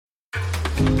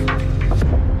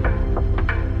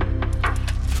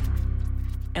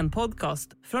en podcast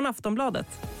från Aftonbladet.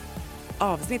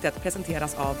 Avsnittet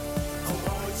presenteras av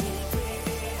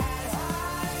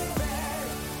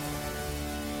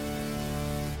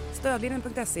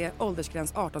Stödlinjen.se,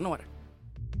 åldersgräns 18 år.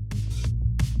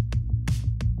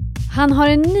 Han har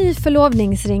en ny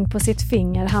förlovningsring på sitt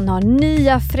finger, han har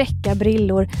nya fräcka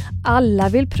brillor. Alla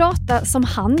vill prata som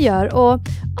han gör och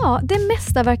ja, det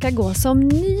mesta verkar gå som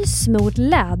nysmort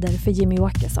läder för Jimmie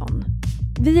Åkesson.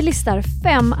 Vi listar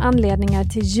 5 anledningar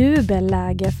till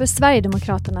jubel-läge för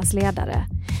Sverigedemokraternas ledare.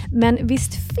 Men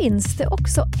visst finns det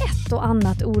också ett och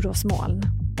annat orosmoln,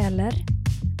 eller?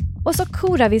 Och så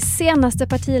korar vi senaste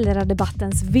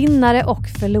partiledardebattens vinnare och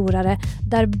förlorare,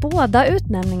 där båda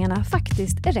utnämningarna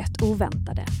faktiskt är rätt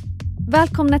oväntade.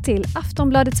 Välkomna till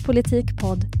Aftonbladets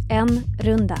politikpodd En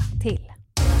runda till.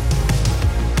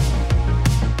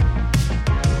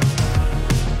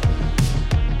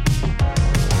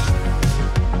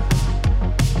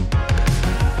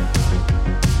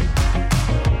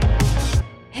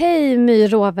 Hej My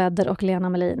Rohwedder och Lena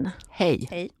Mellin. Hej.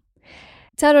 Hej.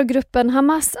 Terrorgruppen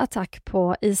Hamas attack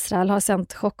på Israel har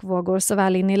sänt chockvågor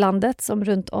såväl in i landet som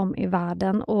runt om i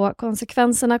världen och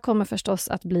konsekvenserna kommer förstås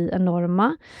att bli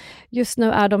enorma. Just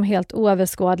nu är de helt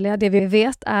oöverskådliga. Det vi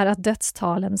vet är att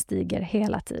dödstalen stiger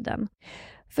hela tiden.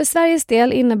 För Sveriges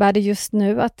del innebär det just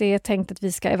nu att det är tänkt att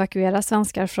vi ska evakuera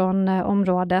svenskar från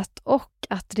området och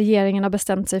att regeringen har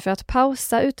bestämt sig för att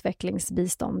pausa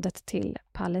utvecklingsbiståndet till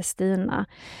Palestina.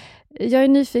 Jag är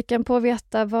nyfiken på att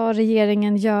veta vad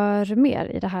regeringen gör mer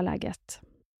i det här läget.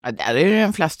 Ja, där är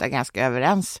de flesta ganska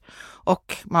överens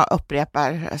och man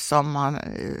upprepar som man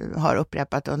har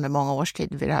upprepat under många års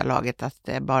tid vid det här laget att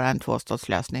det är bara en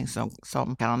tvåstatslösning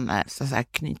som kan så att säga,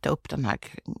 knyta upp den här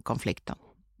konflikten.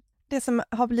 Det som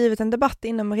har blivit en debatt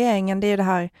inom regeringen, det är det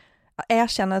här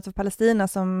erkännandet av Palestina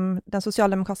som den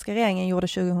socialdemokratiska regeringen gjorde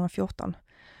 2014.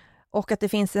 Och att det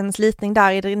finns en slitning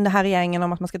där i den här regeringen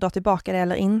om att man ska dra tillbaka det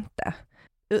eller inte.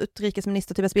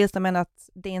 Utrikesminister Tobias Billström menar att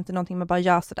det är inte någonting man bara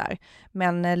gör så där.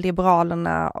 Men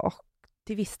Liberalerna och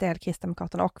till viss del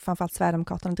Kristdemokraterna och framförallt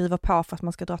Sverigedemokraterna driver på för att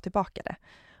man ska dra tillbaka det.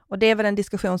 Och det är väl en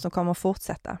diskussion som kommer att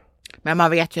fortsätta. Men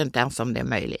man vet ju inte ens om det är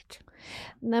möjligt.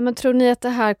 Nej, men tror ni att det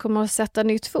här kommer att sätta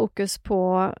nytt fokus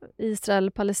på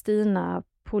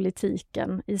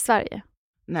Israel-Palestina-politiken i Sverige?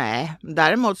 Nej,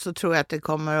 däremot så tror jag att det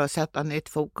kommer att sätta nytt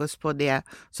fokus på det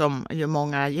som ju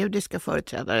många judiska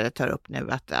företrädare tar upp nu,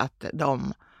 att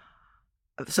de,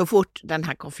 så fort den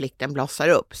här konflikten blossar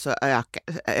upp så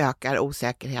ökar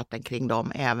osäkerheten kring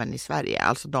dem även i Sverige,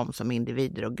 alltså de som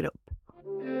individer och grupp.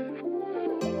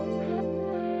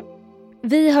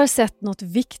 Vi har sett något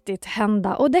viktigt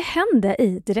hända och det hände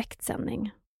i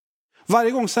direktsändning.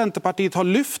 Varje gång Centerpartiet har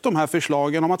lyft de här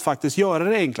förslagen om att faktiskt göra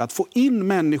det enkelt att få in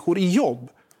människor i jobb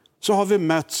så har vi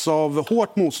mötts av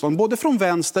hårt motstånd både från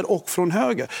vänster och från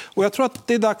höger. Och jag tror att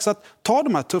det är dags att ta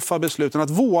de här tuffa besluten, att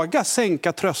våga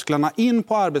sänka trösklarna in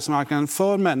på arbetsmarknaden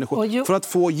för människor för att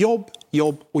få jobb,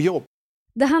 jobb och jobb.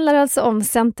 Det handlar alltså om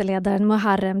centerledaren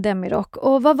Muharrem Demirok.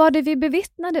 Och vad var det vi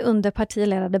bevittnade under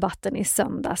partiledardebatten i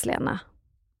söndags, Lena?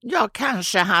 Ja,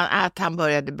 kanske att han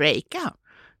började breaka.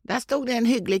 Där stod det en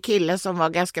hygglig kille som var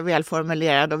ganska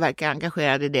välformulerad och verkar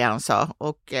engagerad i det han sa.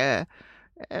 Och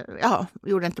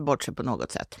gjorde inte bort sig på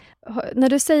något sätt. När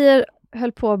du säger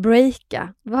höll på att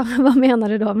breaka, vad menar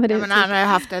du då med det? Ja, men han har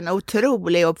haft en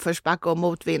otrolig uppförsbacke och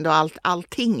motvind och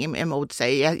allting emot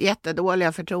sig.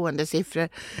 Jättedåliga förtroendesiffror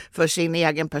för sin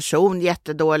egen person,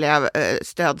 jättedåliga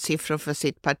stödsiffror för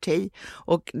sitt parti.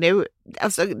 Och nu,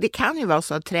 alltså det kan ju vara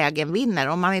så att trägen vinner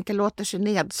om man inte låter sig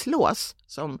nedslås,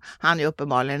 som han ju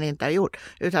uppenbarligen inte har gjort,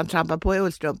 utan trampar på i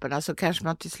ullstrumporna, så kanske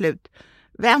man till slut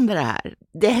vänder det här.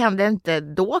 Det hände inte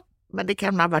då, men det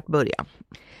kan ha varit början.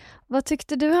 Vad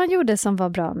tyckte du han gjorde som var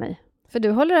bra med? För du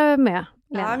håller med,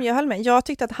 Lena. Ja, jag håller med. Jag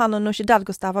tyckte att han och Nooshi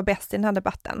Dadgostar var bäst i den här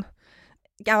debatten.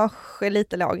 Kanske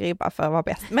lite låg ribba för att vara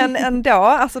bäst. Men ändå,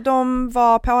 alltså de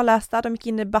var pålästa, de gick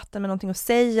in i debatten med någonting att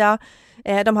säga.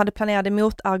 De hade planerade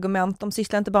motargument. De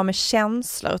sysslade inte bara med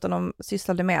känslor utan de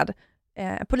sysslade med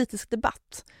politisk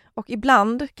debatt. Och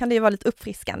ibland kan det ju vara lite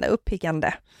uppfriskande,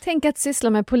 uppiggande. Tänk att syssla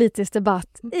med politisk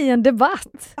debatt i en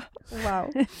debatt.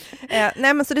 Wow.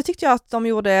 Nej, men så det tyckte jag att de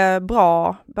gjorde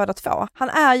bra båda två. Han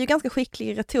är ju ganska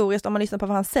skicklig retoriskt om man lyssnar på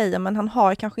vad han säger, men han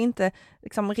har kanske inte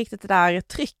liksom riktigt det där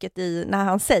trycket i när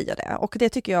han säger det. Och det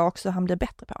tycker jag också han blir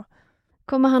bättre på.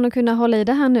 Kommer han att kunna hålla i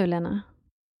det här nu, Lena?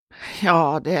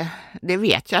 Ja, det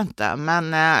vet jag inte.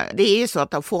 Men det är ju så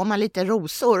att då får man lite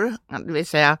rosor, det vill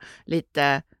säga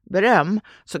lite beröm,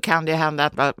 så kan det hända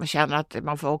att man känner att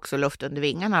man får också luft under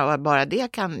vingarna och bara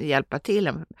det kan hjälpa till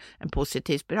en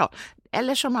positiv spiral.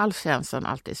 Eller som Olivia Svenson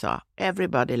alltid sa,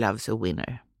 everybody loves a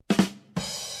winner.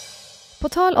 På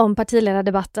tal om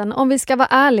partiledardebatten, om vi ska vara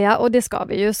ärliga, och det ska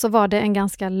vi ju, så var det en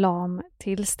ganska lam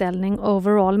tillställning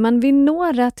overall, men vid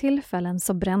några tillfällen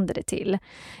så brände det till.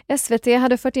 SVT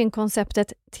hade fört in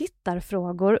konceptet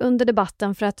tittarfrågor under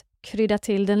debatten för att krydda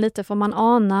till den lite, får man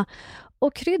ana,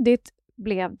 och kryddigt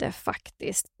blev det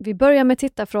faktiskt. Vi börjar med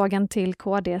tittarfrågan till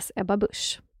KDs Ebba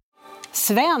Busch.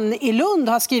 Sven i Lund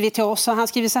har skrivit till oss och han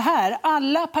skriver så här: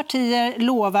 alla partier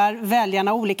lovar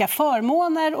väljarna olika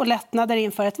förmåner och lättnader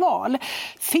inför ett val.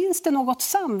 Finns det något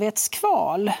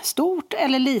samvetskval, stort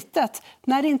eller litet,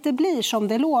 när det inte blir som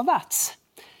det lovats?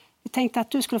 Vi tänkte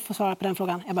att du skulle få svara på den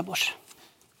frågan, Ebba Busch.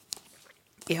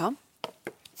 Ja.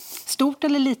 Stort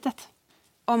eller litet?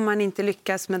 Om man inte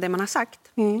lyckas med det man har sagt.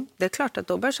 Det är klart att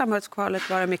då bör samvetskvalet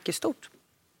vara mycket stort.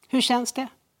 Hur känns det?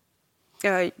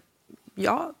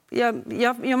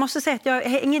 Jag måste säga att jag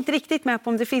hänger inte riktigt med på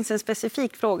om det finns en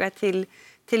specifik fråga till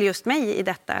just mig i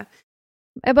detta.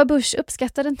 Ebba Busch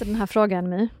uppskattade inte den här frågan,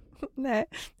 My. Nej,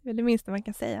 det är det minsta man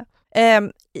kan säga.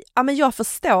 Ja, men jag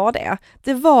förstår det.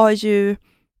 Det var ju...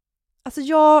 Alltså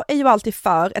jag är ju alltid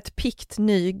för ett pikt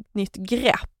nytt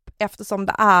grepp eftersom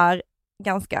det är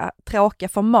ganska tråkiga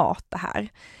format det här.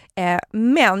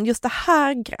 Men just det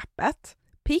här greppet,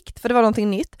 pikt, för det var någonting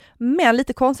nytt, men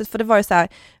lite konstigt för det var ju så här,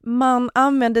 man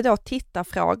använde då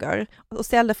tittarfrågor och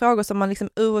ställde frågor som man liksom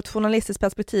ur ett journalistiskt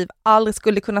perspektiv aldrig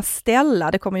skulle kunna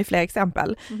ställa, det kommer ju fler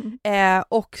exempel.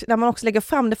 Och när man också lägger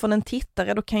fram det från en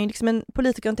tittare, då kan ju liksom en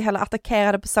politiker inte heller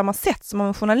attackera det på samma sätt som om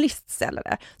en journalist ställer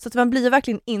det. Så att man blir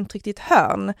verkligen intryckt i ett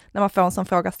hörn när man får en sån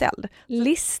fråga ställd.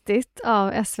 Listigt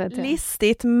av SVT.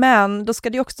 Listigt, men då ska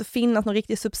det ju också finnas någon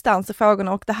riktig substans i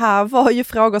frågorna, och det här var ju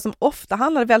frågor som ofta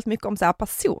handlade väldigt mycket om så här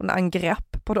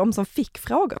personangrepp på de som fick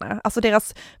frågorna. Alltså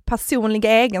deras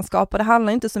personliga egenskaper, det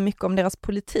handlar inte så mycket om deras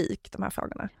politik, de här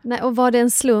frågorna. Nej, och var det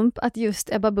en slump att just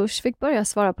Ebba Busch fick börja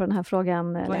svara på den här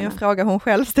frågan? Det var ju en fråga hon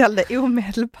själv ställde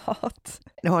omedelbart.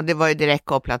 Ja, det var ju direkt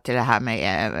kopplat till det här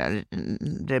med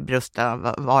det brustna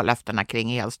vallöftena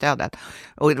kring elstödet.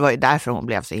 Och det var ju därför hon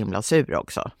blev så himla sur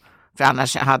också. För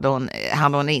annars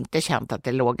hade hon inte känt att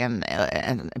det låg en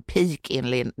pik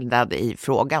inlindad i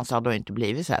frågan, så hade hon inte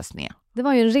blivit så här sned. Det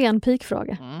var ju en ren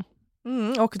pikfråga.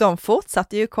 Och de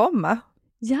fortsatte ju komma.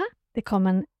 Ja, det kom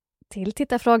en till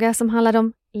tittarfråga som handlade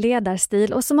om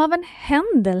ledarstil, och som av en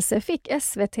händelse fick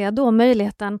SVT då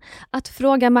möjligheten att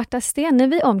fråga Märta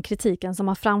Stenevi om kritiken som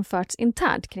har framförts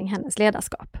internt kring hennes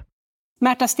ledarskap.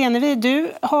 Märta Stenevi,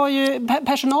 du har ju,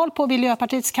 personal på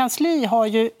Miljöpartiets kansli har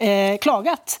ju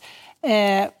klagat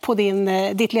på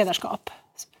ditt ledarskap.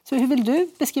 Så hur vill du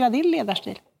beskriva din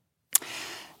ledarstil?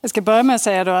 Jag ska börja med att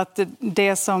säga då att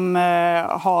det som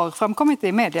har framkommit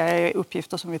i media är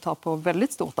uppgifter som vi tar på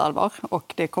väldigt stort allvar,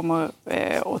 och det kommer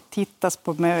att tittas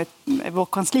på med vår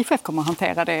kanslichef kommer att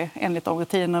hantera det enligt de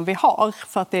rutiner vi har,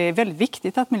 för att det är väldigt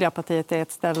viktigt att Miljöpartiet är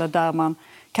ett ställe där man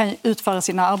kan utföra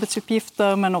sina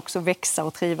arbetsuppgifter men också växa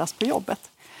och trivas på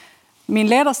jobbet. Min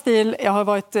ledarstil, jag har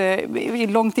varit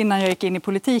långt innan jag gick in i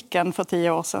politiken för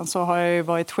 10 år sedan, så har jag ju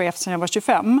varit chef sedan jag var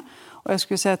 25. Och jag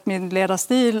skulle säga att min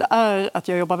ledarstil är att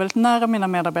jag jobbar väldigt nära mina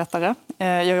medarbetare.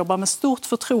 Jag jobbar med stort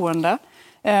förtroende,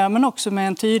 men också med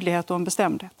en tydlighet och en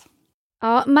bestämdhet.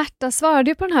 Ja, Märta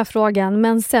svarade ju på den här frågan,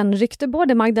 men sen ryckte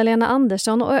både Magdalena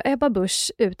Andersson och Ebba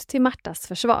Busch ut till Märtas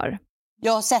försvar.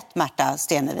 Jag har sett Märta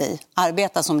Stenevi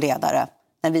arbeta som ledare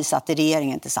när vi satt i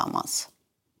regeringen tillsammans.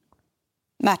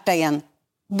 Märta är en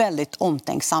väldigt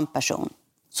omtänksam person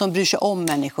som bryr sig om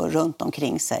människor runt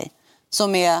omkring sig.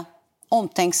 Som är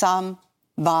omtänksam,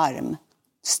 varm,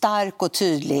 stark och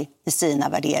tydlig i sina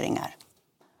värderingar.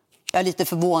 Jag är lite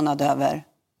förvånad över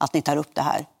att ni tar upp det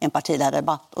här i en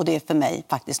partiledardebatt, och det är för mig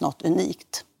faktiskt något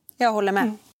unikt. Jag håller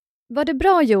med. Var det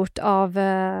bra gjort av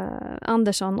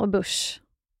Andersson och Busch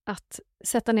att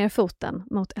sätta ner foten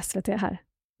mot SVT här?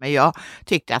 Men jag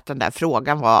tyckte att den där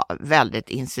frågan var väldigt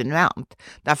insinuant.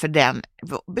 Därför den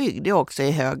byggde också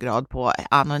i hög grad på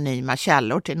anonyma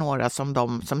källor till några som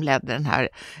de som ledde den här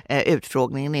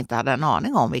utfrågningen inte hade en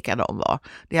aning om vilka de var.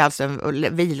 Det är alltså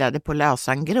vilade på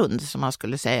lösan grund, som man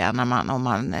skulle säga om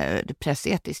man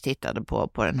pressetiskt tittade på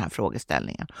den här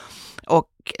frågeställningen. Och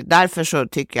därför så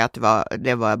tycker jag att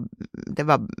det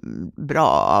var bra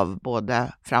av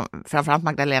både framförallt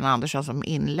Magdalena Andersson, som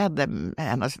inledde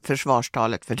hennes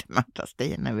försvarstalet för Märta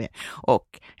Stenevi,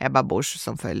 och Ebba Busch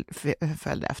som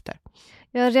följde efter.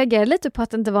 Jag reagerar lite på att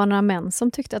det inte var några män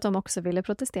som tyckte att de också ville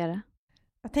protestera.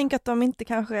 Jag tänker att de inte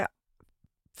kanske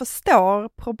förstår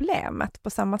problemet på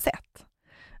samma sätt.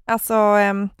 Alltså,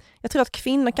 jag tror att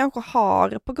kvinnor kanske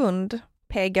har på grund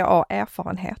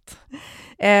PGA-erfarenhet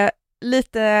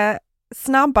lite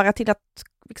snabbare till att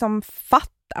liksom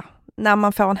fatta när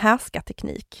man får en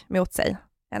härskarteknik mot sig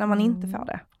än när man inte får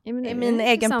det. I min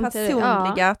egen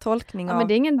personliga tolkning av... Men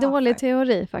det är ingen dålig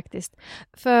teori faktiskt.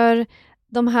 För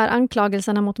de här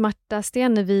anklagelserna mot Märta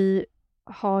Stenevi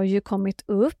har ju kommit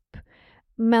upp.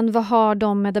 Men vad har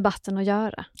de med debatten att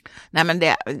göra? Nej, men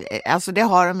det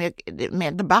har de ju,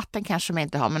 med debatten kanske de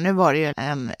inte har, men nu var det ju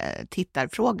en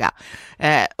tittarfråga.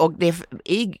 Och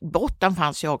i botten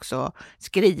fanns ju också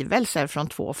skrivelser från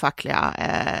 2 fackliga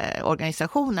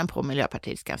organisationer på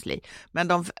Miljöpartiets kansli.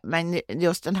 Men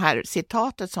just den här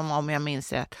citatet som, om jag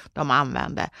minns rätt, de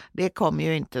använde, det kommer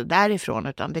ju inte därifrån,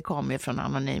 utan det kommer ju från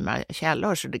anonyma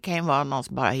källor. Så det kan ju vara någon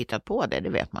som bara hittat på det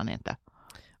vet man inte.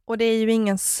 Och det är ju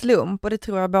ingen slump, och det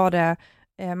tror jag både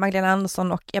Magdalena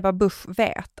Andersson och Ebba Busch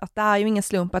vet, att det är ju ingen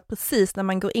slump att precis när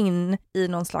man går in i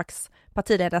någon slags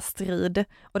partiledarstrid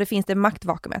och det finns det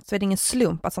maktvakuumet, så är det ingen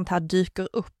slump att sånt här dyker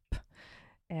upp.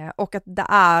 Och att det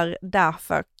är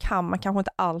därför kan man kanske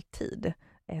inte alltid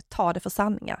ta det för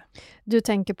sanningar. Du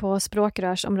tänker på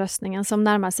språkrörsomröstningen som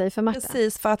närmar sig för Märta?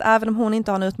 Precis, för att även om hon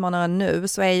inte har en utmanare nu,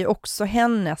 så är ju också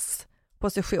hennes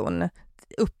position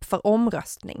upp för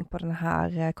omröstning på den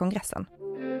här kongressen.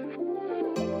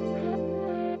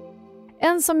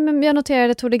 En som jag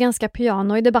noterade tog det ganska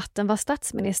piano i debatten var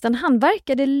statsministern. Han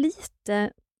verkade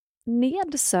lite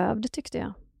nedsövd, tyckte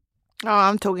jag. Ja,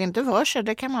 han tog inte för sig,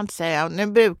 det kan man inte säga. Nu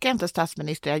brukar inte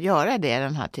statsministrar göra det i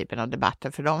den här typen av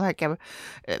debatter, för de verkar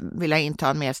vilja inta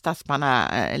en mer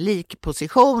statsmannalik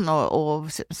position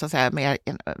och så att säga mer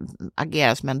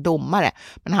agera som en domare.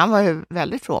 Men han var ju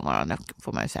väldigt frånvarande,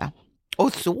 får man ju säga.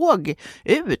 Och såg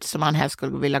ut som han helst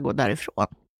skulle vilja gå därifrån.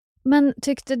 Men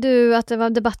tyckte du att det var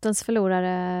debattens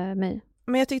förlorare, My?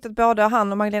 Men jag tyckte att både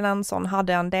han och Magdalena Andersson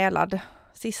hade en delad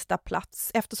sista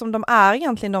plats. Eftersom de är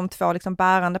egentligen de 2 liksom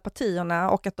bärande partierna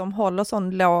och att de håller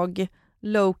sån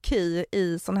low key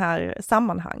i sån här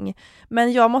sammanhang.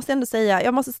 Men jag måste ändå säga,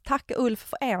 jag måste tacka Ulf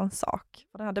för en sak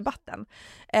för den här debatten.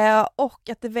 Och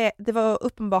att det var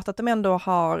uppenbart att de ändå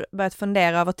har börjat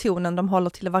fundera över tonen de håller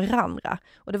till varandra.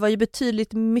 Och det var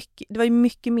ju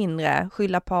mycket mindre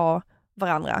skylla på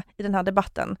varandra i den här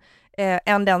debatten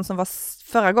än den som var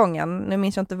förra gången. Nu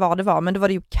minns jag inte vad det var, men då var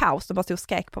det ju kaos, de bara stod och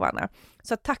skrek på varandra.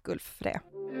 Så tack Ulf för det.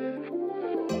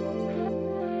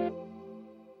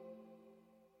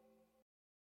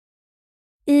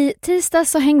 I tisdag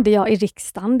så hängde jag i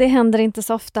riksdagen. Det händer inte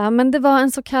så ofta, men det var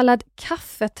en så kallad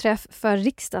kaffeträff för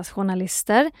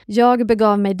riksdagsjournalister. Jag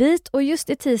begav mig dit och just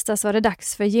i tisdags var det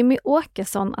dags för Jimmie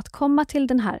Åkesson att komma till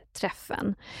den här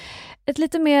träffen. Ett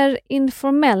lite mer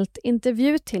informellt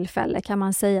intervjutillfälle kan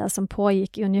man säga, som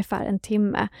pågick i ungefär en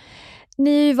timme.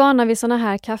 Ni är ju vana vid såna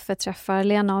här kaffeträffar,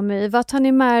 Lena och My. Vad tar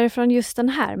ni med er från just den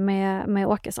här med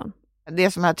Åkesson?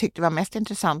 Det som jag tyckte var mest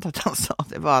intressant att han sa,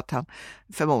 det var att han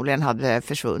förmodligen hade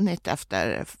försvunnit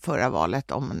efter förra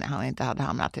valet om han inte hade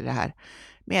hamnat i det här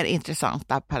mer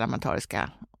intressanta parlamentariska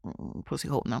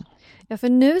positionen. Ja, för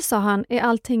nu sa han, är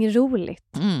allting roligt?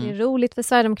 Det är roligt för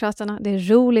Sverigedemokraterna, det är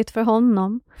roligt för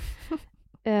honom.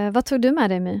 Vad tog du med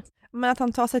dig, My? Men att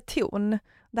han tar sig ton.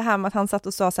 Det här med att han satt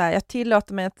och sa så här, jag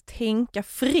tillåter mig att tänka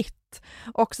fritt.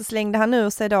 Och så slängde han ur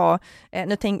sig då,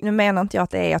 nu menar inte jag att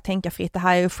det är att tänka fritt, det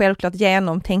här är ju självklart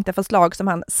genomtänkta förslag som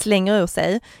han slänger ur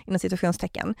sig inom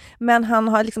situationstecken. Men han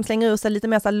har liksom slänger ur sig lite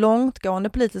mer så här långtgående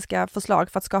politiska förslag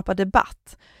för att skapa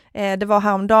debatt. Det var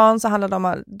häromdagen så handlade det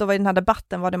om, då var i den här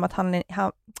debatten var det om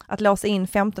att låsa in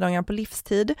 15-åringar på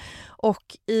livstid.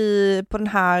 Och på den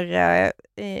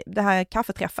här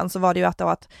kaffeträffen så var det ju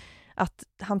att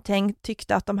han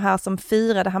tyckte att de här som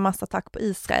firade Hamas-attack på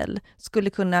Israel skulle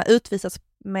kunna utvisas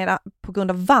på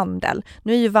grund av vandel.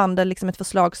 Nu är ju vandel liksom ett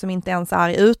förslag som inte ens är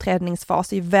i utredningsfas,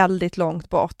 det är väldigt långt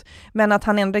bort. Men att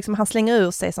han ändå liksom, han slänger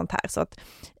ur sig sånt här, så att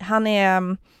han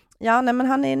är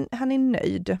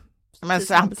nöjd. Men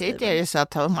samtidigt är det så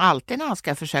att alltid när han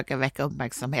ska försöka väcka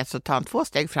uppmärksamhet så tar han 2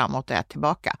 steg framåt och 1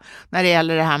 tillbaka. När det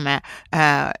gäller det här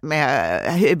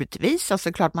med utvisa,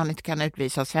 så klart man inte kan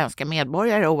utvisa svenska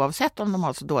medborgare oavsett om de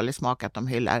har så dålig smak att de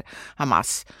hyllar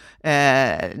Hamas.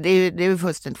 Det är ju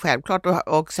fullständigt självklart.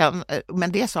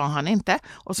 Men det sa han inte.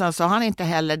 Och sen sa han inte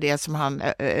heller det som han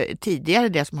tidigare,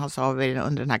 det som han sa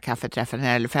under den här kaffeträffen när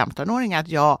det gäller 15-åringar,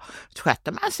 att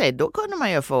skötte man sig, då kunde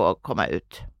man ju få komma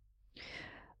ut.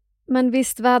 Men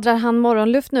visst vädrar han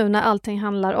morgonluft nu när allting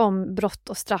handlar om brott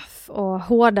och straff och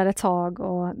hårdare tag,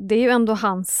 och det är ju ändå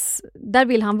där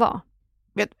vill han vara.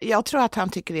 Jag tror att han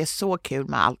tycker det är så kul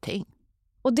med allting.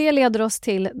 Och det leder oss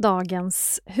till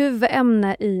dagens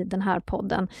huvudämne i den här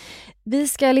podden. Vi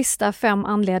ska lista 5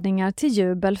 anledningar till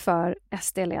jubel för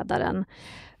SD-ledaren.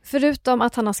 Förutom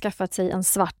att han har skaffat sig en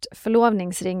svart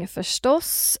förlovningsring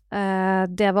förstås,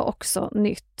 det var också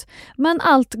nytt. Men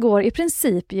allt går i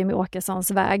princip Jimmie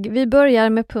Åkessons väg. Vi börjar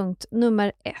med punkt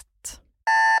nummer 1.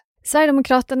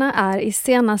 Sverigedemokraterna är i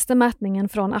senaste mätningen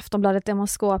från Aftonbladet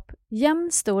Demoskop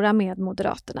jämnstora med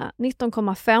Moderaterna.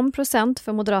 19,5%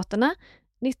 för Moderaterna,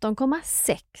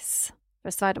 19,6%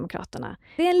 för Sverigedemokraterna.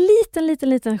 Det är en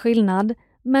liten skillnad,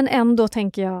 men ändå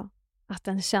tänker jag att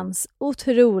den känns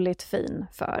otroligt fin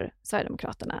för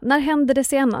Sverigedemokraterna. När hände det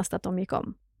senast att de gick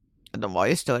om? De var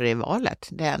ju större i valet.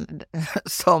 Den,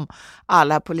 som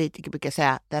alla politiker brukar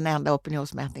säga, den enda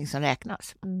opinionsmätning som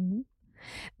räknas. Mm.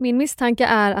 Min misstanke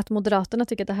är att Moderaterna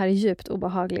tycker att det här är djupt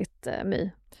obehagligt,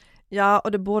 My. Ja,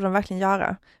 och det borde de verkligen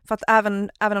göra. För att även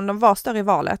om de var större i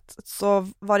valet så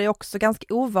var det också ganska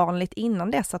ovanligt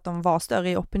innan dess att de var större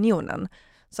i opinionen.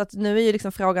 Så att nu är ju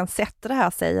liksom frågan, sätter det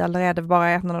här sig eller är det bara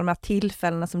en av de här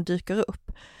tillfällena som dyker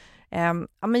upp?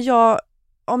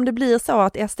 Om det blir så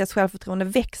att SDs självförtroende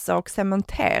växer och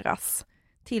cementeras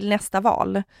till nästa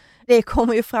val, det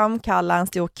kommer ju framkalla en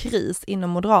stor kris inom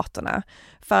Moderaterna.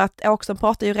 För att Åkesson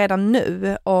pratar ju redan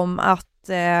nu om att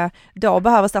då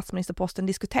behöver statsministerposten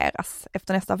diskuteras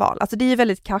efter nästa val. Alltså det är ju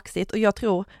väldigt kaxigt och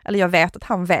jag vet att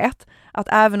han vet att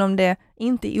även om det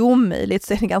inte är omöjligt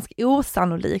så är det ganska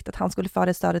osannolikt att han skulle få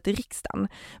det stödet i riksdagen.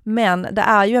 Men det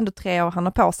är ju ändå 3 år han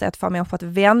har på sig att få människor att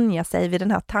vänja sig vid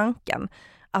den här tanken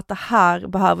att det här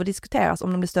behöver diskuteras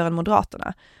om de blir större än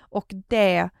Moderaterna. Och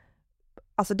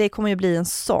det kommer ju bli en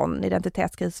sån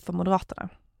identitetskris för Moderaterna.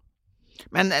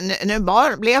 Men nu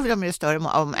blev de ju större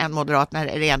än Moderaterna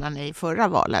redan i förra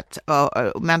valet.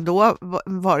 Men då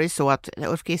var det så att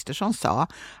Ulf Kristersson sa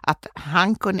att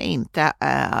han kunde inte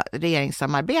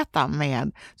regeringssamarbeta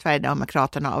med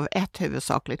Sverigedemokraterna av ett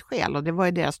huvudsakligt skäl. Och det var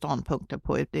ju deras ståndpunkter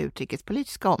på det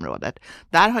utrikespolitiska området.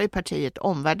 Där har ju partiet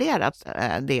omvärderat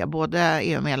det, både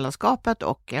EU-medlemskapet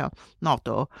och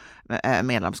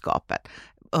NATO-medlemskapet.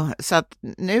 Så att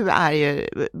nu är ju,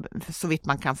 så vitt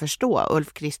man kan förstå,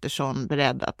 Ulf Kristersson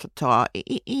beredd att ta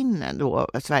in då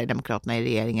Sverigedemokraterna i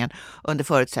regeringen under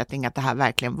förutsättning att det här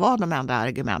verkligen var de enda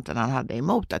argumenten han hade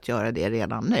emot att göra det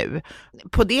redan nu.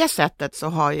 På det sättet så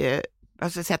har ju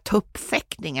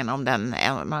tuppfäktningen, om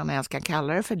man ens kan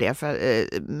kalla det för det,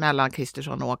 mellan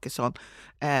Kristersson och Åkesson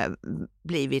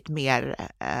blivit mer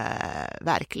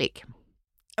verklig.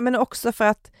 Men också för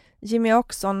att Jimmie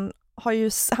Åkesson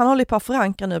han håller på att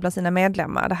förankra nu bland sina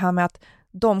medlemmar det här med att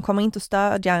de kommer inte att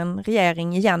stödja en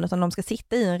regering igen utan de ska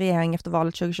sitta i en regering efter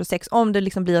valet 2026 om det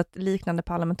liksom blir ett liknande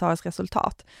parlamentariskt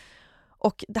resultat.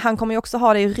 Och han kommer ju också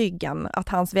ha det i ryggen att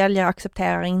hans väljare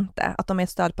accepterar inte att de är ett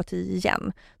stödparti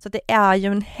igen. Så det är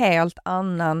ju en helt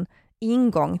annan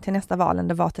ingång till nästa val än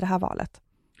det var till det här valet.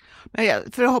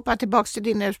 För att hoppa tillbaka till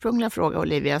din ursprungliga fråga,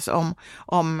 Olivia,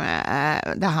 om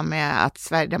det här med att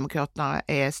Sverigedemokraterna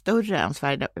är större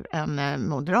än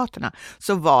Moderaterna,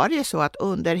 så var det ju så att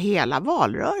under hela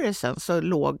valrörelsen så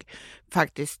låg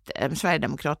faktiskt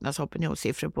Sverigedemokraternas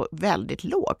opinionssiffror på väldigt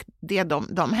lågt.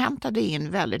 De hämtade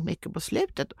in väldigt mycket på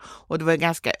slutet och det var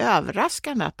ganska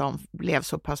överraskande att de blev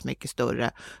så pass mycket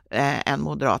större än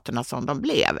Moderaterna som de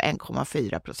blev,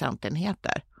 1,4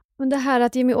 procentenheter. Men det här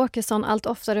att Jimmie Åkesson allt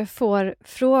oftare får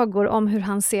frågor om hur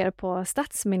han ser på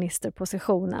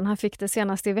statsministerpositionen. Han fick det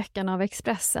senast i veckan av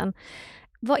Expressen.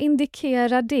 Vad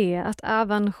indikerar det att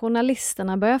även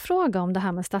journalisterna börjar fråga om det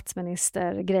här med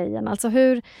statsministergrejen? Alltså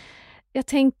jag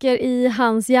tänker i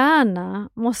hans hjärna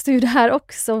måste ju det här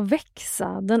också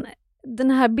växa.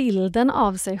 Den här bilden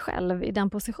av sig själv i den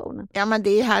positionen. Ja, men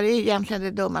det här är ju egentligen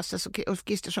det dummaste som Ulf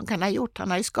Kristersson kan ha gjort.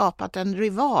 Han har ju skapat en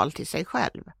rival till sig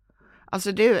själv.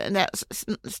 Alltså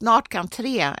snart kan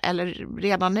 3, eller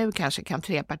redan nu kanske kan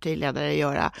 3 partiledare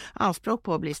göra anspråk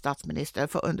på att bli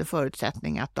statsminister under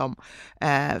förutsättning att de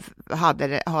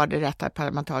har det rätta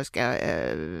parlamentariska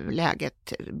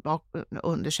läget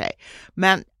under sig.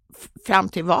 Men fram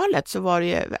till valet så var det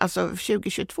ju, alltså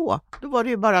 2022, då var det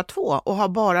ju bara 2 och har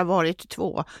bara varit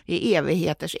 2 i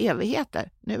evigheters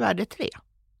evigheter. Nu är det 3.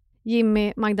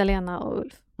 Jimmie, Magdalena och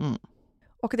Ulf. Mm.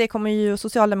 Och det kommer ju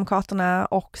Socialdemokraterna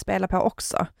och spela på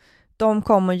också. De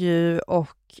kommer ju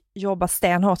och jobba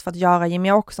stenhårt för att göra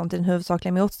Jimmie Åkesson till den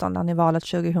huvudsakliga motståndaren i valet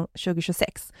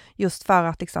 2026. Just för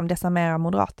att liksom desarmera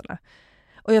Moderaterna.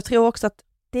 Och jag tror också att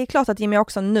det är klart att Jimmie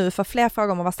Åkesson nu får fler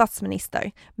frågor om att vara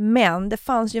statsminister. Men det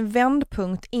fanns ju en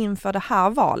vändpunkt inför det här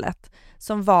valet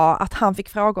som var att han fick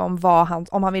fråga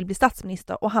om han vill bli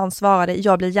statsminister och han svarade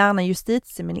jag blir gärna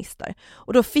justitieminister.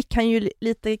 Och då fick han ju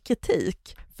lite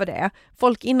kritik för det.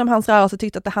 Folk inom hans rörelse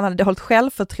tyckte att han hade dåligt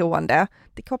självförtroende.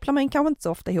 Det kopplar man kanske inte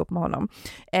så ofta ihop med honom.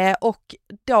 Och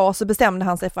då så bestämde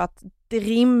han sig för att det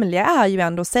rimliga är ju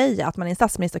ändå att säga att man är en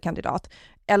statsministerkandidat.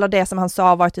 Eller det som han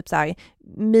sa var typ så här: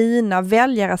 mina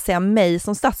väljare ser mig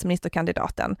som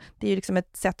statsministerkandidaten. Det är ju liksom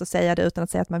ett sätt att säga det utan att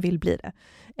säga att man vill bli det.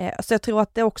 Så jag tror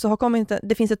att det också har kommit,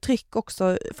 det finns ett tryck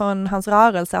också från hans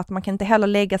rörelse att man kan inte heller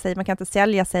lägga sig, man kan inte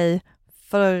sälja sig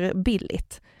för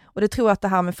billigt. Och det tror jag att det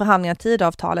här med förhandlingar,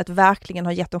 tidavtalet verkligen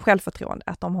har gett dem självförtroende,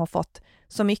 att de har fått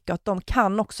så mycket att de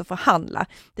kan också förhandla.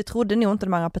 Det trodde nog inte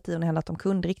de andra partierna heller att de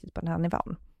kunde riktigt på den här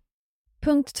nivån.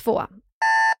 Punkt 2.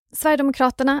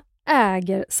 Sverigedemokraterna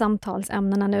äger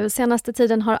samtalsämnena nu. Senaste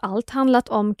tiden har allt handlat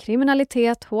om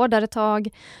kriminalitet, hårdare tag,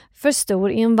 för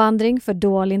stor invandring, för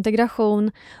dålig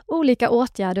integration, olika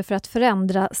åtgärder för att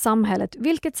förändra samhället,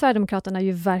 vilket Sverigedemokraterna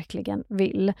ju verkligen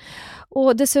vill.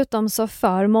 Och dessutom så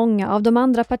för många av de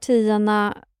andra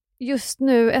partierna just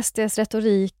nu SDs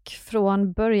retorik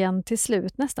från början till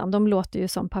slut nästan. De låter ju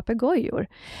som papegojor.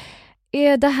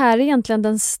 Är det här egentligen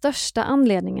den största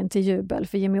anledningen till jubel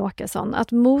för Jimmie Åkesson?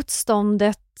 Att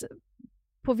motståndet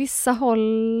på vissa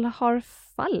håll har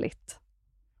fallit?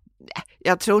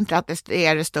 Jag tror inte att det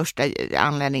är det största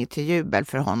anledningen till jubel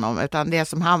för honom, utan det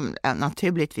som han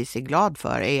naturligtvis är glad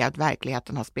för är att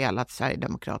verkligheten har spelat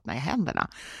Sverigedemokraterna i händerna.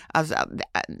 Alltså,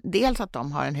 dels att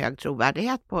de har en hög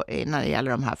trovärdighet när det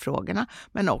gäller de här frågorna,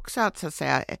 men också att, så att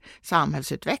säga,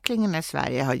 samhällsutvecklingen i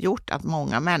Sverige har gjort att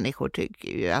många människor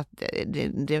tycker att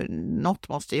något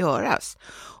måste göras.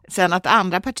 Sen att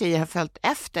andra partier har följt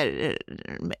efter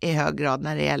i hög grad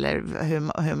när det gäller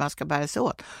hur man ska bära sig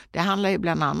åt. Det handlar ju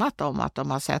bland annat om att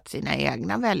de har sett sina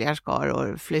egna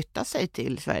väljarskaror flytta sig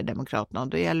till Sverigedemokraterna, och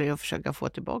då gäller det att försöka få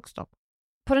tillbaka dem.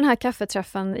 På den här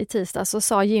kaffeträffen i tisdag så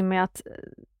sa Jimmie att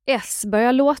S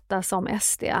börjar låta som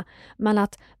SD, men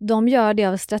att de gör det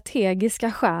av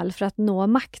strategiska skäl för att nå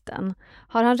makten.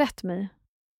 Har han rätt med?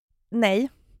 Nej.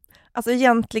 Alltså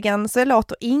egentligen så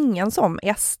låter ingen som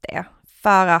SD,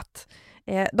 för att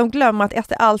de glömmer att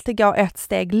SD alltid går ett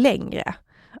steg längre.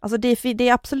 Alltså det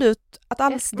är absolut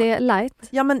att SD light.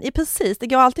 Ja, men precis, det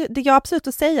går absolut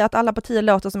att säga att alla partier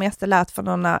låter som SD lät för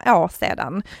några år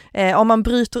sedan. Om man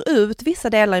bryter ut vissa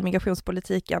delar i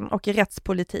migrationspolitiken och i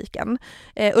rättspolitiken.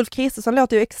 Ulf Kristersson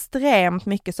låter ju extremt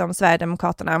mycket som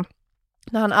Sverigedemokraterna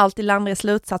när han alltid landar i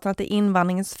slutsatsen att det är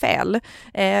invandringens fel,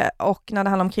 och när det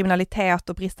handlar om kriminalitet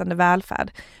och bristande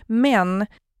välfärd. Men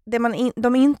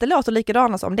de inte låter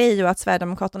likadana som, det är ju att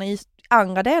Sverigedemokraterna i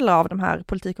andra delar av de här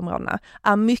politikområdena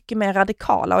är mycket mer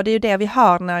radikala, och det är ju det vi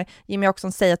hör när Jimmie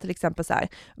Åkesson säger till exempel så här: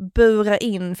 bura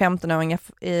in 15-åringar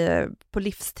på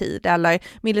livstid, eller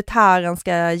militären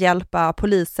ska hjälpa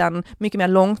polisen mycket mer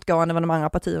långtgående än vad de andra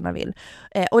partierna vill.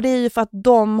 Och det är ju för att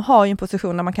de har ju en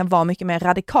position där man kan vara mycket mer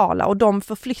radikala, och de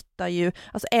förflyttar ju,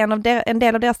 alltså en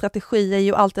del av deras strategi är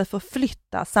ju alltid att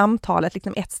förflytta samtalet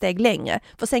liksom ett steg längre,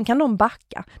 för sen kan de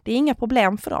backa. Det är inga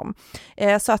problem för dem.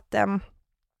 Så att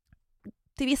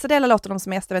till vissa delar låter de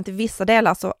som SD, men till vissa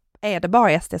delar så är det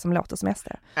bara SD som låter som SD.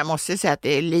 Jag måste säga att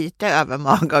det är lite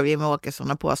övermaga av Jimmie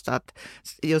Åkesson att påstå att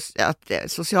just att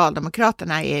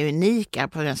Socialdemokraterna är unika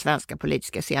på den svenska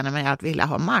politiska scenen med att vilja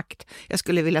ha makt. Jag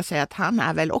skulle vilja säga att han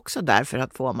är väl också där för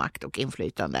att få makt och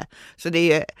inflytande. Så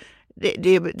det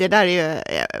där är ju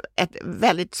ett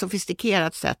väldigt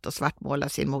sofistikerat sätt att svartmåla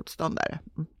sin motståndare.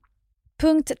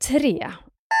 Punkt 3.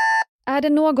 Är det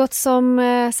något som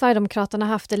Sverigedemokraterna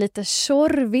haft det lite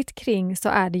tjorvigt kring, så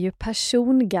är det ju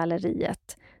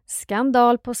persongalleriet.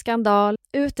 Skandal på skandal,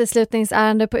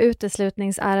 uteslutningsärende på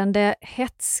uteslutningsärende,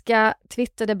 hetska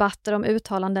Twitterdebatter om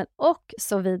uttalanden och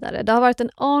så vidare. Det har varit en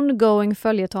ongoing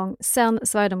följetong sedan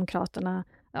Sverigedemokraterna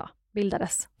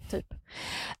bildades. Typ.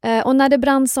 Och när det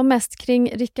brann som mest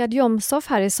kring Richard Jomshof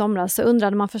här i somras så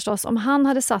undrade man förstås om han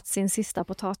hade satt sin sista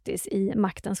potatis i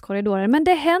maktens korridorer. Men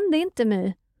det hände inte,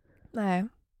 My. Nej.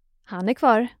 Han är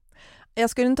kvar. Jag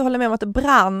skulle inte hålla med om att det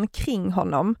brann kring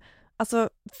honom. Alltså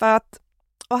för att,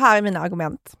 och här är mina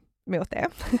argument mot det.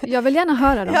 Jag vill gärna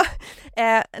höra dem.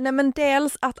 Nej, men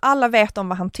dels att alla vet om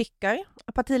vad han tycker.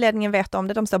 Partiledningen vet om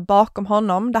det, de står bakom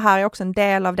honom. Det här är också en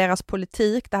del av deras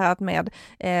politik. Det här med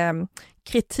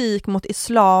kritik mot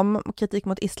islam och kritik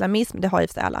mot islamism, det har ju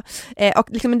för sig alla. Och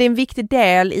liksom, det är en viktig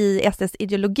del i SDs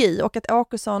ideologi, och att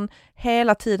Åkesson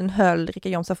hela tiden höll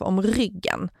Richard Jomshof om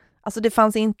ryggen. Alltså det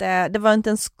var inte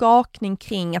en skakning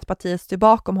kring att partiet stod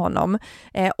bakom honom.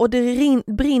 Och det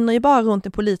brinner ju bara runt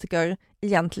en politiker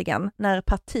egentligen när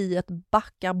partiet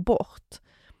backar bort.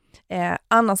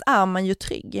 Annars är man ju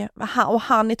trygg. Och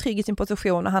han är trygg i sin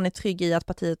position, och han är trygg i att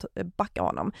partiet backar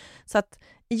honom. Så att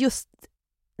just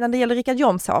när det gäller Richard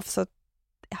Jomshof så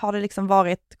har det liksom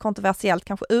varit kontroversiellt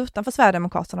kanske utanför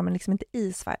Sverigedemokraterna men liksom inte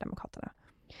i Sverigedemokraterna.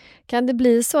 Kan det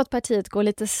bli så att partiet går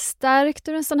lite stärkt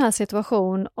ur en sån här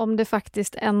situation om det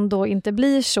faktiskt ändå inte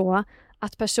blir så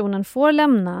att personen får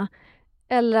lämna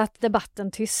eller att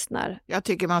debatten tystnar? Jag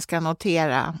tycker man ska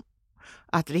notera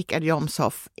att Richard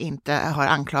Jomshof inte har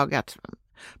anklagat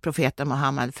profeten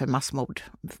Mohammed för massmord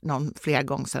någon fler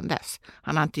gånger sedan dess.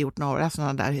 Han har inte gjort några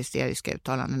sådana där hysteriska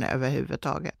uttalanden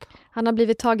överhuvudtaget. Han har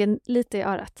blivit tagen lite i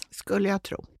örat. Skulle jag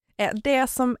tro. Det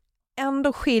som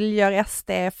ändå skiljer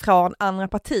SD från andra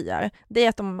partier, det är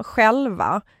att de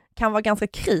själva kan vara ganska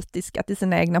kritiska till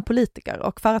sina egna politiker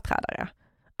och företrädare.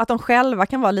 Att de själva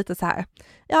kan vara lite så här,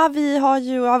 ja vi har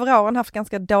ju över åren haft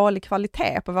ganska dålig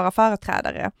kvalitet på våra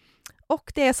företrädare.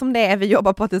 Och det är som det är, vi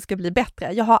jobbar på att det ska bli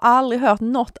bättre. Jag har aldrig hört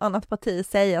något annat parti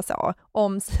säga så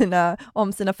om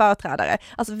sina företrädare.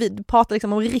 Alltså vi pratar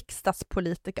liksom om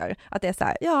riksdagspolitiker. Att det är så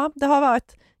här, ja det har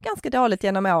varit ganska dåligt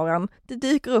genom åren. Det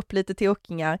dyker upp lite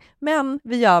tokingar, men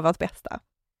vi gör vårt bästa.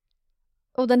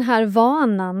 Och den här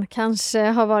vanan kanske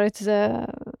har varit,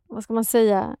 vad ska man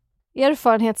säga,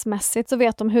 erfarenhetsmässigt så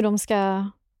vet de hur de ska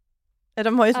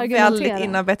de har ju ett väldigt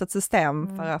inarbetat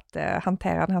system för att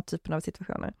hantera den här typen av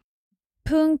situationer.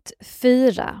 Punkt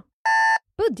 4.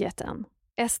 Budgeten.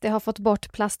 SD har fått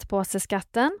bort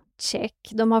plastpåseskatten. Check.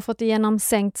 De har fått igenom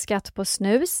sänkt skatt på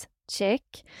snus.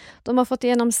 Check. De har fått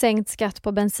igenom sänkt skatt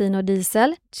på bensin och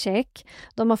diesel. Check.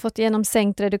 De har fått igenom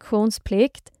sänkt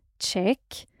reduktionsplikt.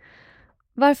 Check.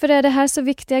 Varför är det här så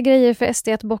viktiga grejer för SD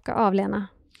att bocka av, Lena?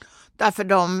 Därför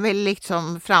de vill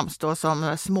liksom framstå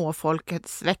som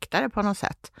småfolkets väktare på något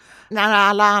sätt. När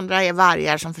alla andra är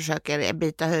vargar som försöker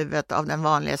bita huvudet av den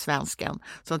vanliga svensken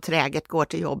som träget går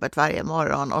till jobbet varje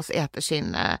morgon och äter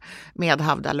sin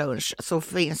medhavda lunch, så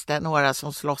finns det några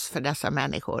som slåss för dessa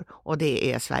människor och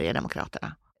det är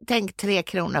Sverigedemokraterna. Tänk 3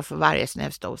 kronor för varje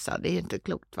snusdosa, det är ju inte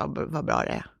klokt vad bra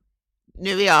det är.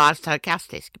 Nu är jag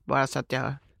sarkastisk bara så att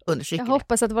jag understryker. Jag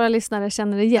hoppas att våra lyssnare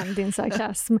känner igen din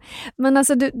sarkasm. Men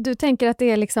alltså du tänker att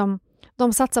det är liksom,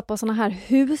 de satsar på såna här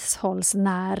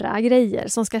hushållsnära grejer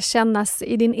som ska kännas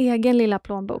i din egen lilla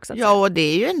plånbok. Så att ja, och det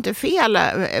är ju inte fel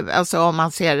alltså, om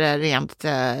man ser det rent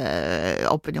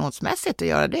opinionsmässigt att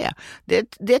göra det.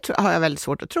 Det har jag väldigt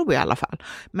svårt att tro i alla fall.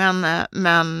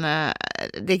 Men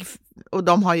och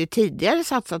de har ju tidigare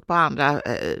satsat på andra.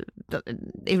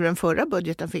 I den förra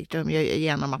budgeten fick de ju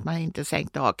igenom att man inte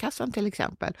sänkte a-kassan till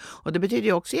exempel. Och det betyder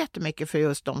ju också jättemycket för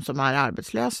just de som är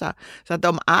arbetslösa. Så att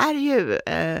de är ju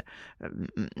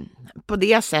på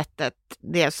det sättet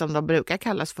det som de brukar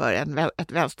kallas för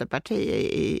ett vänsterparti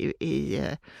i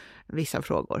vissa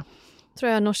frågor.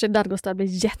 Tror jag Nooshi Dadgostar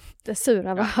blir jättesur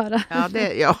av att höra.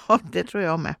 Ja, det tror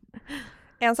jag med.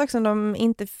 En sak som de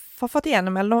inte har fått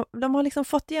igenom, eller de har liksom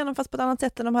fått igenom fast på ett annat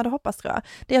sätt än de hade hoppats, tror jag.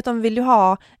 Det är att de vill ju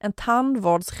ha en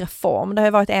tandvårdsreform. Det har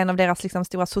ju varit en av deras liksom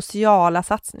stora sociala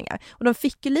satsningar. Och de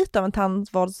fick ju lite av en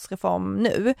tandvårdsreform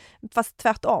nu, fast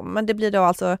tvärtom. Men det blir då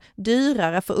alltså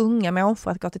dyrare för unga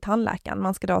människor att gå till tandläkaren.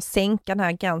 Man ska då sänka den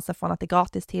här gränsen från att det är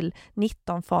gratis till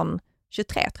 19 från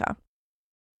 23, tror jag.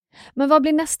 Men vad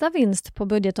blir nästa vinst på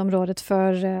budgetområdet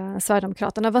för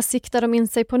Sverigedemokraterna? Vad siktar de in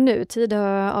sig på nu?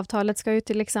 Tidöavtalet ska ju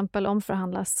till exempel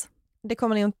omförhandlas. Det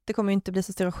kommer ju inte bli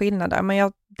så stora skillnader,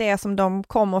 men det som de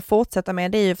kommer att fortsätta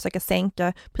med, det är ju att försöka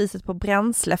sänka priset på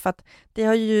bränsle, för att det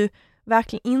har ju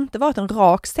verkligen inte varit en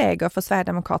rak seger för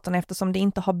Sverigedemokraterna eftersom det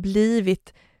inte har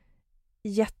blivit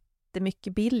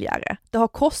jättemycket billigare. Det har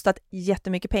kostat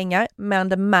jättemycket pengar, men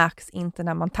det märks inte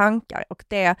när man tankar, och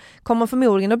det kommer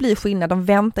förmodligen att bli skillnad. De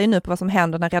väntar ju nu på vad som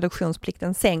händer när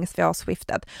reduktionsplikten sänks vid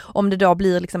årsskiftet. Om det då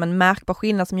blir liksom en märkbar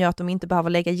skillnad som gör att de inte behöver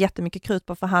lägga jättemycket krut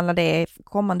på att förhandla det i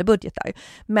kommande budgetar.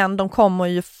 Men de kommer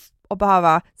ju att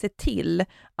behöva se till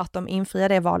att de infriar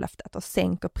det vallöftet och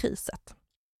sänker priset.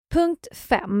 Punkt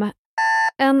 5.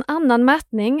 En annan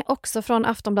mätning, också från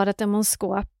Aftonbladet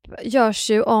Demonskop, görs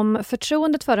ju om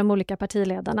förtroendet för de olika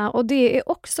partiledarna, och det är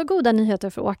också goda nyheter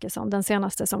för Åkesson, den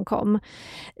senaste som kom.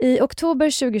 I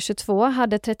oktober 2022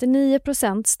 hade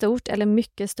 39% stort eller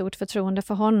mycket stort förtroende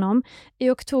för honom. I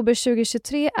oktober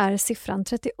 2023 är siffran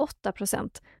 38%.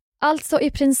 Alltså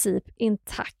i princip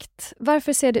intakt.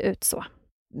 Varför ser det ut så?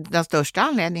 Den största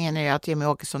anledningen är att Jimmie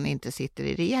Åkesson inte sitter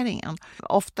i regeringen.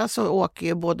 Ofta så åker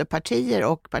ju både partier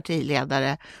och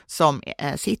partiledare som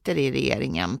sitter i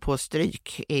regeringen på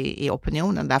stryk i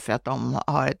opinionen därför att de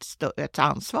har ett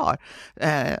ansvar.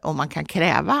 Och man kan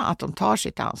kräva att de tar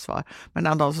sitt ansvar.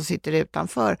 Men de som sitter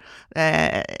utanför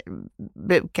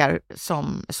brukar,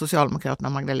 som Socialdemokraterna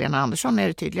och Magdalena Andersson är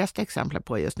det tydligaste exemplet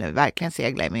på just nu, verkligen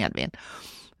segla i medvind.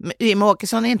 Jimmie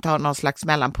Åkesson inte har någon slags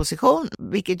mellanposition,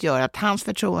 vilket gör att hans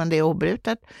förtroende är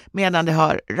obrutet, medan det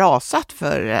har rasat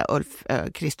för Ulf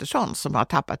Kristersson som har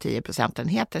tappat 10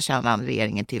 procentenheter sedan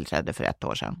regeringen tillträdde för 1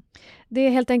 år sedan. Det är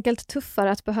helt enkelt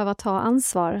tuffare att behöva ta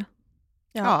ansvar.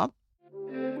 Ja.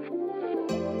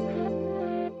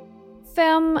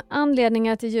 5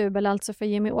 anledningar till jubel alltså för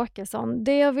Jimmie Åkesson.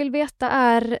 Det jag vill veta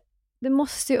är, det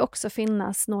måste ju också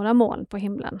finnas några moln på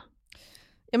himlen.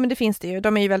 Ja, men det finns det ju.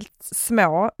 De är ju väldigt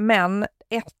små, men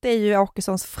ett är ju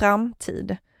Åkessons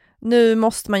framtid. Nu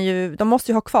måste de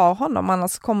måste ju ha kvar honom,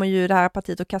 annars kommer ju det här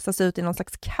partiet att kastas ut i någon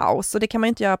slags kaos. Och det kan man ju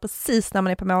inte göra precis när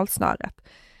man är på målsnöret.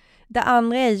 Det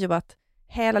andra är ju att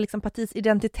hela liksom partiets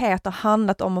identitet har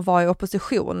handlat om att vara i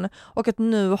opposition. Och att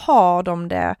nu har de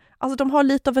det, alltså de har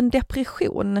lite av en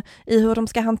depression i hur de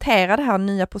ska hantera den här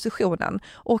nya positionen.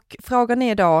 Och frågan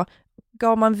är då,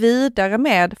 går man vidare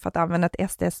med, för att använda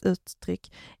ett SDS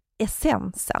uttryck,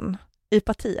 essensen i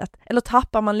partiet? Eller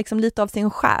tappar man liksom lite av sin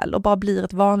själ och bara blir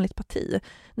ett vanligt parti?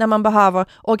 När man behöver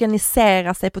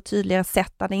organisera sig på tydligare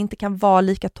sätt, där det inte kan vara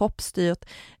lika toppstyrt,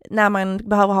 när man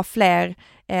behöver ha fler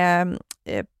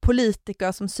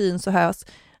politiker som syns och hörs.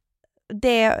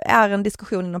 Det är en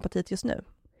diskussion inom partiet just nu.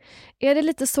 Är det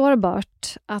lite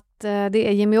sårbart att det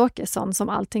är Jimmie Åkesson som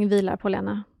allting vilar på,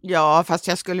 Lena? Ja, fast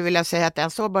jag skulle vilja säga att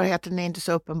den sårbarheten är inte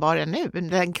så uppenbar ännu.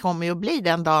 Den kommer ju att bli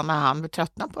den dag när han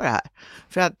tröttnar på det här.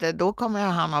 För att då kommer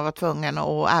han att vara tvungen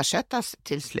att ersättas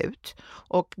till slut.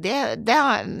 Och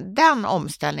den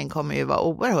omställningen kommer ju vara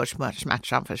oerhört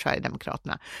smärtsam för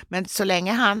Sverigedemokraterna. Men så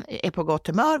länge han är på gott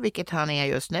humör, vilket han är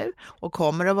just nu och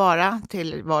kommer att vara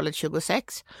till valet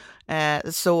 26,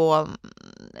 så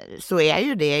är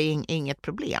ju det inget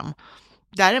problem.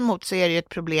 Däremot så är det ju ett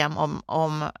problem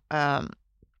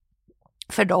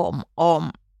för dem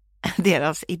om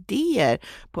deras idéer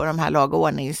på de här lag- och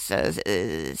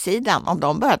ordningssidan, om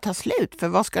de börjar ta slut. För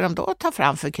vad ska de då ta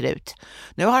fram för krut?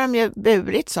 Nu har de ju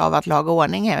burits av att lag och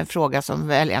ordning är en fråga som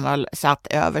väljarna har satt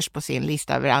överst på sin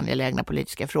lista över angelägna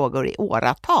politiska frågor i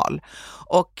åratal.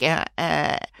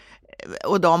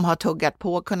 Och de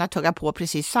har kunnat tugga på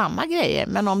precis samma grejer.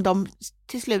 Men om de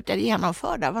till slut är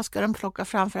genomförda, vad ska de plocka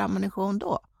fram för ammunition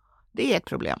då? Det är ett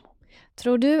problem.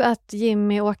 Tror du att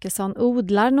Jimmie Åkesson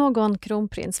odlar någon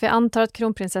kronprins? För jag antar att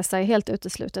kronprinsessa är helt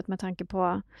uteslutet med tanke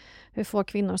på hur få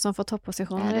kvinnor som får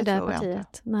toppositioner i det här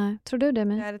partiet. Nej, tror du det,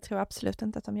 My? Nej, det tror jag absolut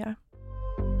inte att de gör.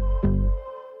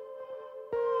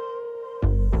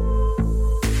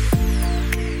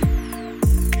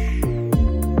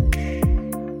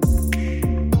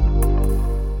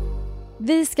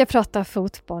 Vi ska prata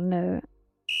fotboll nu.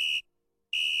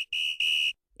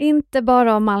 Inte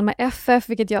bara om Malmö FF,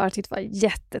 vilket jag tyckte var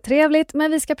jättetrevligt,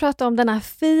 men vi ska prata om denna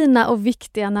fina och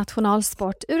viktiga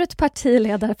nationalsport ur ett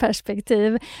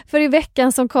partiledarperspektiv. För i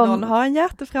veckan som kom... Någon har en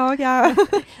jättefråga.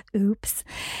 Oops.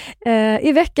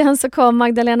 I veckan så kom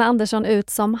Magdalena Andersson ut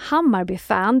som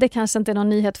Hammarby-fan. Det kanske inte är någon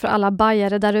nyhet för alla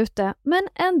bajare där ute, men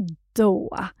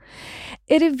ändå.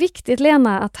 Är det viktigt,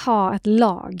 Lena, att ha ett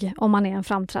lag om man är en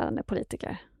framträdande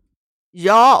politiker?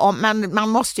 Ja, men man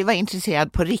måste ju vara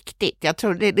intresserad på riktigt. Jag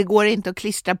tror det går inte att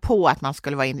klistra på att man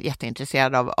skulle vara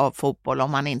jätteintresserad av fotboll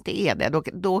om man inte är det.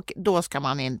 Då ska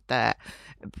man inte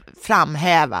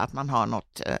framhäva att man har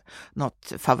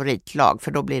något favoritlag,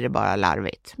 för då blir det bara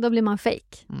larvigt. Då blir man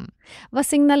fake. Vad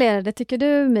signalerar det, tycker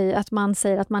du, My, att man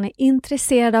säger att man är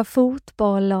intresserad av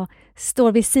fotboll och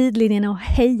står vid sidlinjen och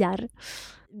hejar?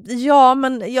 Ja,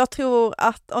 men jag tror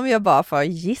att om jag bara får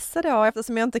gissa då,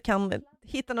 eftersom jag inte kan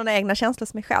hitta några egna känslor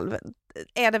som mig själv,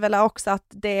 är det väl också att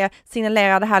det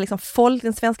signalerar det här liksom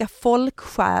den svenska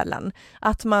folksjälen.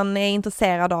 Att man är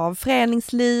intresserad av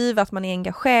föreningsliv, att man är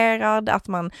engagerad, att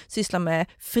man sysslar med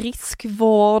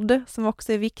friskvård, som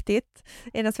också är viktigt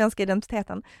i den svenska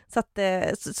identiteten.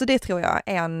 Så det tror jag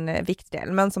är en viktig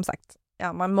del. Men som sagt,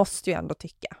 ja, man måste ju ändå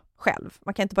tycka själv.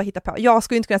 Man kan inte bara hitta på. Jag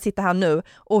skulle inte kunna sitta här nu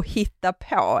och hitta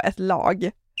på ett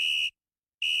lag.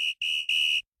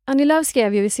 Annie Lööf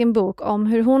skrev ju i sin bok om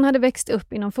hur hon hade växt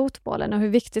upp inom fotbollen och hur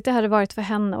viktigt det hade varit för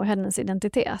henne och hennes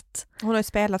identitet. Hon har ju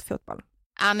spelat fotboll.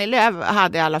 Annie Lööf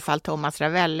hade i alla fall Thomas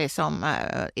Ravelli som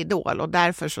idol, och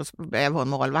därför så blev hon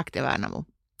målvakt i Värnamo.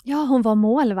 Ja, hon var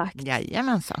målvakt.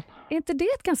 Jajamensan. Är inte det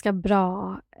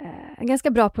en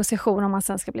ganska bra position om man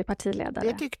sen ska bli partiledare?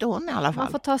 Det tyckte hon i alla fall.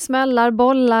 Man får ta smällar,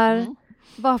 bollar,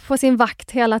 vara på sin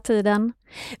vakt hela tiden.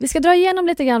 Vi ska dra igenom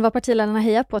lite grann vad partiledarna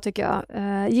hejar på, tycker jag.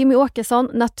 Jimmie Åkesson,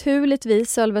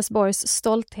 naturligtvis Sölvesborgs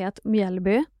stolthet,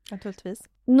 Mjällby. Naturligtvis.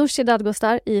 Nooshi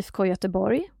Dadgostar, IFK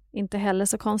Göteborg. Inte heller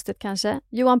så konstigt kanske.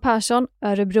 Johan Persson,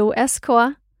 Örebro SK.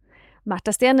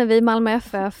 Märta Stenevi, Malmö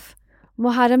FF.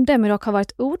 Muharrem Demirok har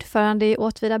varit ordförande i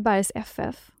Åtvidabergs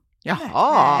FF.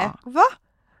 Jaha! Va?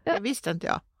 Det visste inte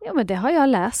jag. Ja, men det har jag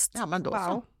läst. Ja, men då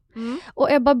så.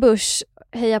 Och Ebba Busch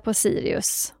hejar på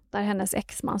Sirius, där hennes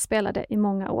exman spelade i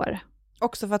många år.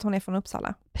 Också för att hon är från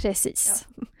Uppsala. Precis.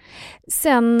 Ja.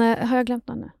 Sen har jag glömt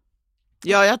någon nu.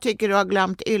 Ja, jag tycker du har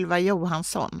glömt Ylva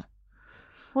Johansson.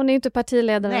 Hon är ju inte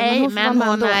partiledare. Nej, men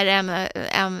hon är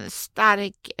en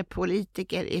stark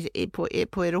politiker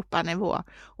på Europanivå.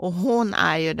 Och hon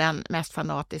är ju den mest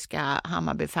fanatiska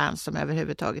Hammarby-fans som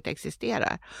överhuvudtaget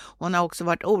existerar. Hon har också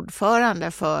varit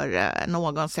ordförande för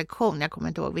någon sektion, jag kommer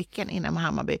inte ihåg vilken, inom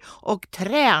Hammarby. Och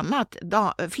tränat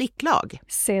flicklag.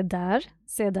 Se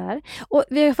där. Och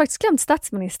vi har faktiskt glömt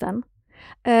statsministern.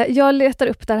 Jag letar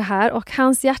upp det här och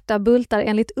hans hjärta bultar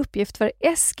enligt uppgift för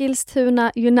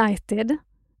Eskilstuna United.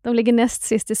 De ligger näst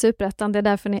sist i Superettan, det är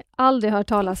därför ni aldrig hört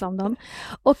talas om dem.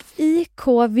 Och IK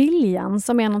Viljan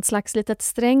som är något slags litet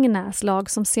strängnäslag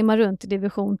som simmar runt i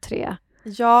division 3.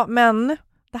 Ja, men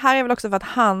det här är väl också för att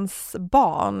hans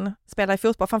barn spelar i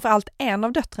fotboll. Framförallt en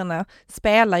av döttrarna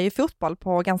spelar ju fotboll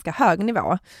på ganska hög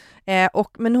nivå.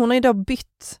 Men hon har ju då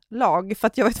bytt lag, för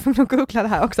att jag vet att hon googla det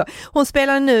här också. Hon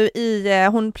spelar nu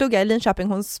hon pluggar i Linköping,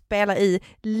 hon spelar i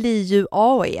LiU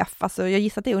AIF, alltså jag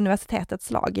gissar att det är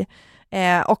universitetets lag.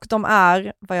 Och de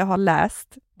är, vad jag har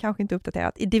läst, kanske inte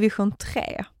uppdaterat, i division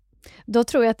 3. Då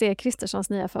tror jag att det är Kristerssons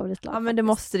nya favoritlag. Ja, men det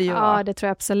måste det ju vara. Ja, det tror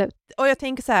jag absolut. Och jag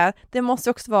tänker så här, det måste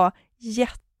också vara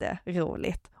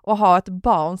jätteroligt att ha ett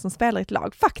barn som spelar i ett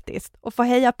lag, faktiskt. Och få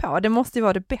heja på, det måste ju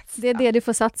vara det bästa. Det är det du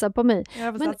får satsa på mig.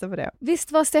 Jag får satsa på det.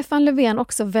 Visst var Stefan Löfven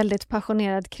också väldigt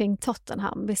passionerad kring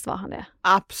Tottenham? Visst var han det?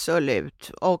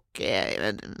 Absolut.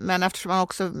 Men eftersom man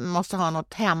också måste ha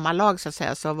något hemmalag så att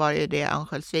säga, så var ju det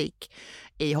Örnsköldsvik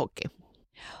i hockey.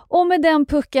 Och med den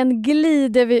pucken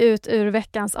glider vi ut ur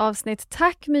veckans avsnitt.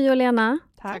 Tack My och Lena.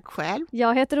 Tack själv.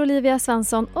 Jag heter Olivia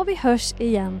Svenson och vi hörs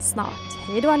igen snart.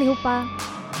 Hej då allihopa.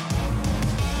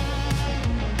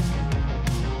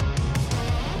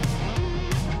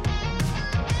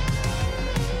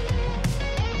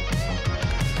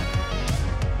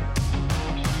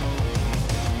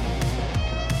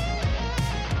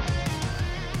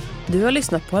 Du har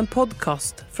lyssnat på en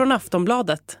podcast från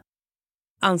Aftonbladet.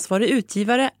 Ansvarig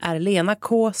utgivare är Lena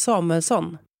K.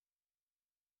 Samuelsson.